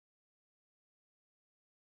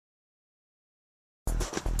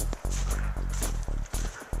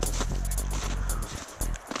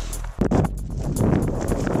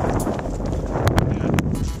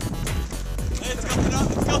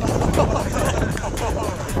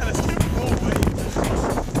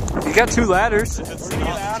You got 2 ladders. It's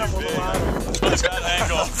not too big. It's got an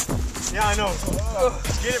angle. Yeah, I know.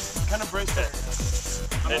 Just get it kind of braced there.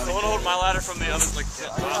 Hey, so I want to hold my ladder from the other, like,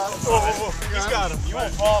 He's got him. You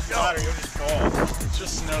won't fall off the ladder, you'll just fall. It's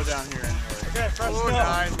just snow down here anyway. Okay, fresh snow.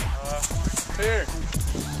 Here.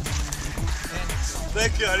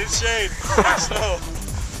 Thank you, I need shade. Snow.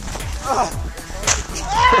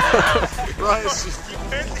 Bryce,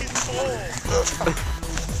 apparently it's cold.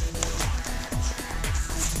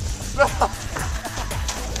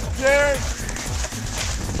 Jared!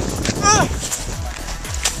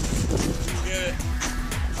 Get it.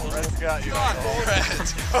 Red's got you. Red.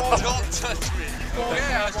 Don't touch me.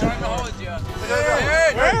 Yeah, I was trying to hold you.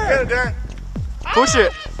 Jared! Get it, Darren. Push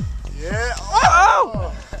it. Yeah.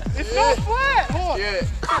 Oh! It's not flat. Hold on.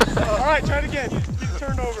 Alright, try it again. Keep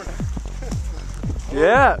turned over.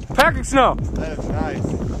 Yeah, packing snow. That is nice.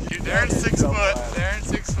 Dude, Darren's 6 foot. Darren's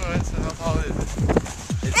 6 foot, so how tall is it?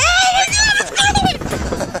 Oh my god, it's going!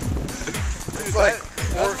 It's like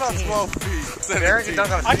 12 feet. Darren can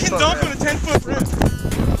dunk on a I can dunk on a 10-foot rim.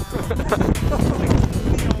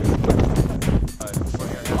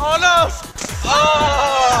 Oh no! Oh!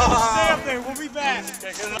 Stay up there, we'll be back.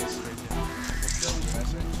 Okay, good enough.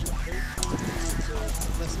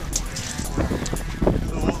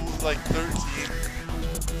 So it was like 13.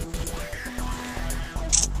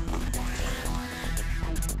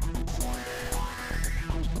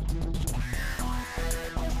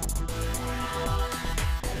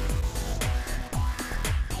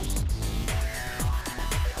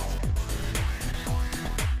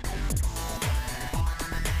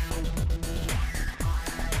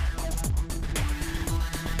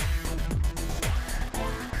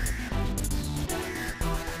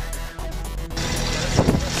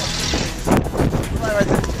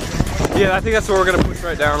 Yeah, I think that's what we're gonna push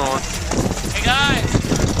right down on. Hey guys,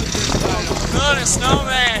 we're going to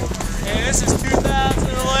Snowman, and this is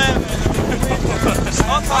 2011.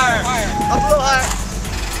 On fire. Up a little higher.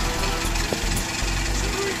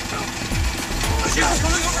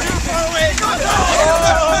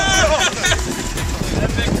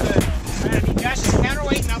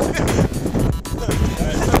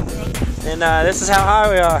 And this is how high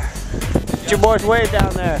we are. Get your boys way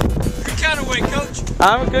down there. Good counterweight, coach.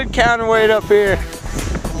 I'm a good counterweight up here.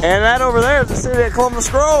 And that over there is the city of Columbus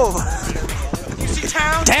Grove. You see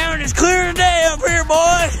town? Town is clear today up here,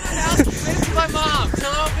 boy. This is my mom.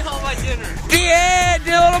 Tell her I'll be home by dinner. Yeah,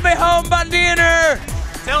 Dylan will be home by dinner.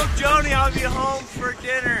 Tell Joni I'll be home for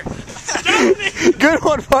dinner. Good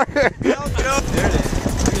one, Parker. Tell Joni. There it is.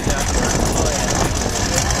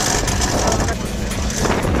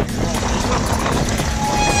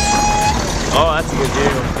 Oh, that's a good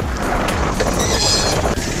deal.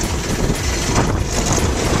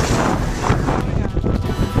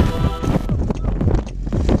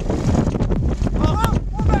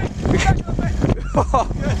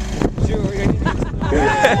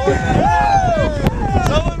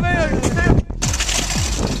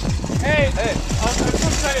 Hey, I'm going to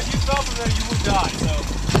say if you fell from there, you would die, so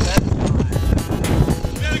that's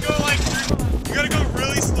fine. You gotta go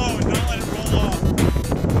really slow and not let it roll off.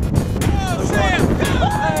 Oh, Sam!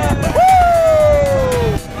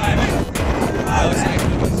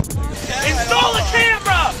 Install the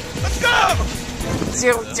camera! Let's go!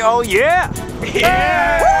 Oh, yeah.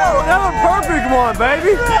 Yeah. Woo, another perfect one,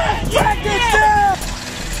 baby. Practice down.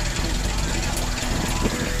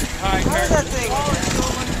 All right, how's that thing?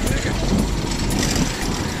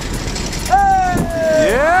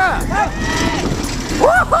 Yeah.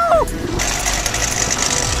 Woohoo!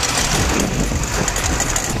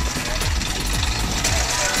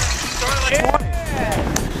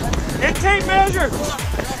 And tape measure!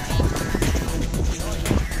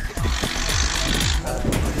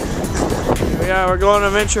 Yeah, we're going to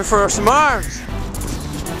venture for some arms.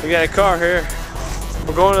 We got a car here.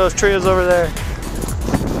 We're going to those trees over there.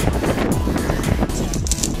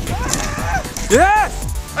 Yes!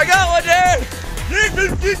 I got one, Dad! Big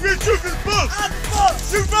man, shoot this boat!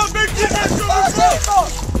 Shoot boat, big man, shoot this boat!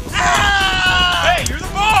 Hey, you're the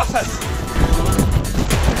boss!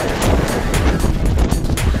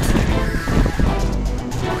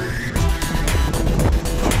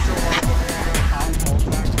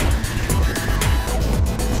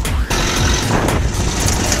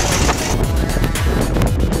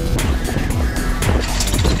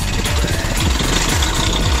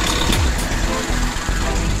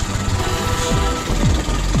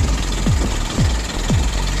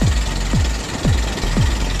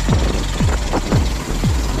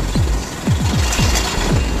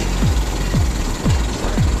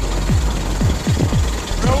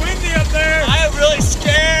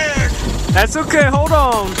 That's okay, hold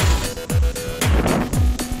on.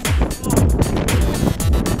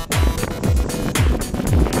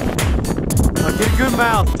 a good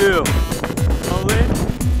mouth too.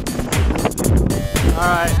 All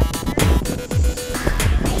right.